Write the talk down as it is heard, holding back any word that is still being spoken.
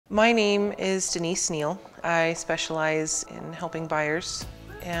My name is Denise Neal. I specialize in helping buyers,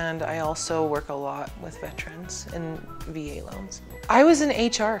 and I also work a lot with veterans and VA loans. I was in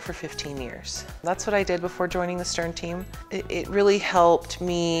HR for 15 years. That's what I did before joining the Stern team. It really helped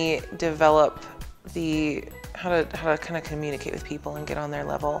me develop how to kind of communicate with people and get on their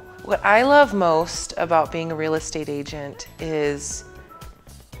level. What I love most about being a real estate agent is,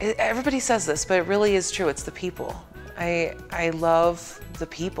 everybody says this, but it really is true, it's the people. I love the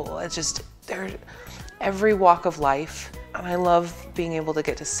people. It's just, they're every walk of life, and I love being able to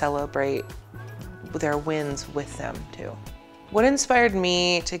get to celebrate their wins with them too. What inspired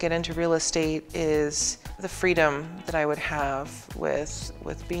me to get into real estate is the freedom that I would have with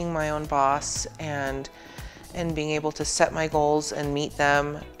being my own boss and being able to set my goals and meet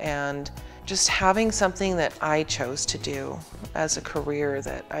them, and just having something that I chose to do as a career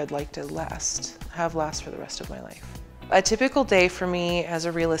that I'd like to have last for the rest of my life. A typical day for me as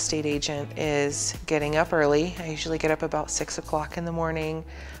a real estate agent is getting up early. I usually get up about 6 o'clock in the morning.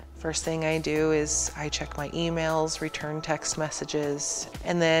 First thing I do is I check my emails, return text messages,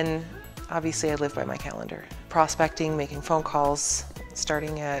 and then obviously I live by my calendar. Prospecting, making phone calls,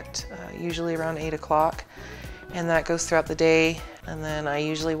 starting at usually around 8 o'clock, and that goes throughout the day, and then I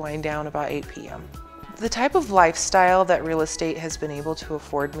usually wind down about 8 p.m. The type of lifestyle that real estate has been able to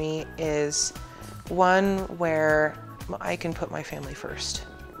afford me is one where I can put my family first.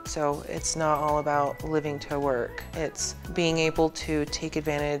 So it's not all about living to work. It's being able to take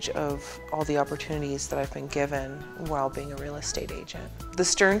advantage of all the opportunities that I've been given while being a real estate agent. The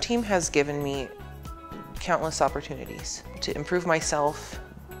Stern team has given me countless opportunities to improve myself,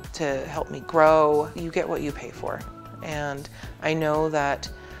 to help me grow. You get what you pay for. And I know that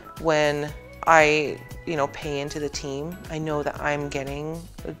when I pay into the team, I know that I'm getting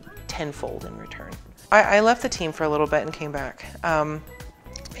tenfold in return. I left the team for a little bit and came back.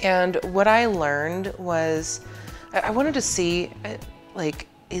 And what I learned was, I wanted to see,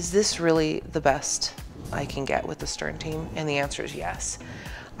 is this really the best I can get with the Stern team? And the answer is yes.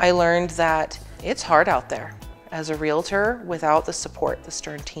 I learned that it's hard out there as a realtor without the support the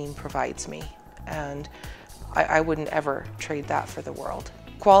Stern team provides me. And I wouldn't ever trade that for the world.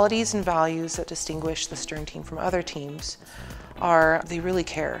 Qualities and values that distinguish the Stern team from other teams are, they really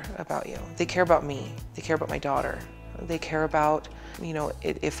care about you. They care about me. They care about my daughter. They care about,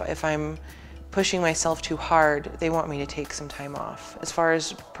 if I'm pushing myself too hard, they want me to take some time off. As far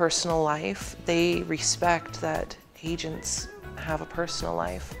as personal life, they respect that agents have a personal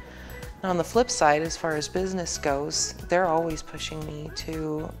life. Now on the flip side, as far as business goes, they're always pushing me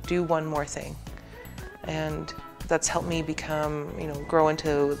to do one more thing. And that's helped me become, grow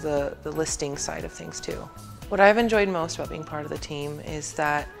into the listing side of things too. What I've enjoyed most about being part of the team is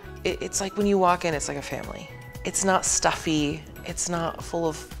that it's like when you walk in, it's like a family. It's not stuffy, it's not full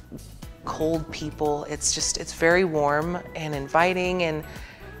of cold people. It's very warm and inviting, and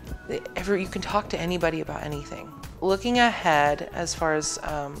you can talk to anybody about anything. Looking ahead, as far as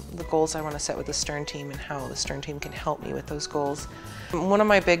the goals I want to set with the Stern team and how the Stern team can help me with those goals. One of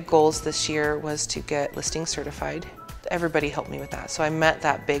my big goals this year was to get listing certified. Everybody helped me with that, so I met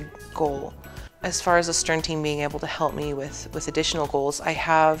that big goal. As far as the Stern team being able to help me with additional goals, I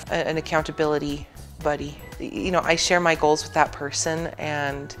have an accountability buddy. I share my goals with that person,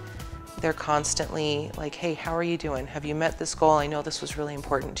 and they're constantly like, hey, how are you doing? Have you met this goal? I know this was really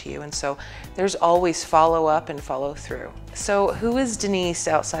important to you. And so there's always follow up and follow through. So who is Denise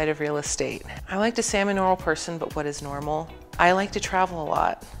outside of real estate? I like to say I'm a normal person, but what is normal? I like to travel a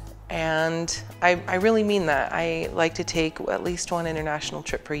lot. And I really mean that. I like to take at least one international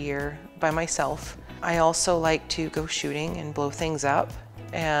trip per year by myself. I also like to go shooting and blow things up.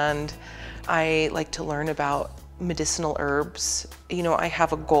 And I like to learn about medicinal herbs. I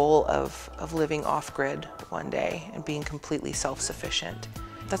have a goal of living off-grid one day and being completely self-sufficient.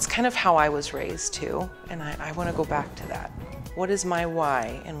 That's kind of how I was raised too, and I want to go back to that. What is my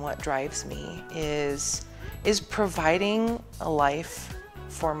why and what drives me is providing a life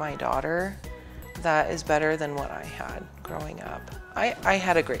for my daughter that is better than what I had growing up. I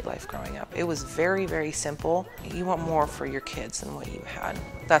had a great life growing up. It was very, very simple. You want more for your kids than what you had.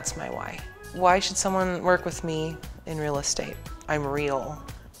 That's my why. Why should someone work with me in real estate? I'm real,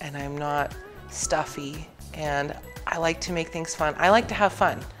 and I'm not stuffy, and I like to make things fun. I like to have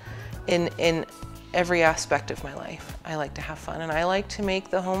fun in every aspect of my life. I like to have fun, and I like to make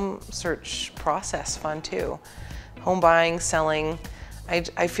the home search process fun too. Home buying, selling.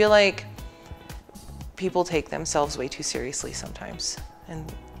 I feel like people take themselves way too seriously sometimes,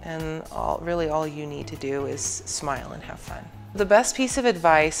 and really all you need to do is smile and have fun. The best piece of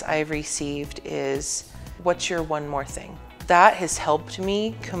advice I've received is, what's your one more thing? That has helped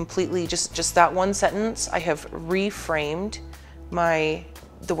me completely, just that one sentence, I have reframed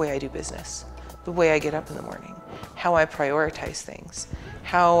the way I do business, the way I get up in the morning, how I prioritize things,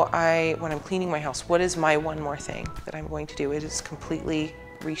 when I'm cleaning my house, what is my one more thing that I'm going to do? It has completely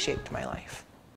reshaped my life.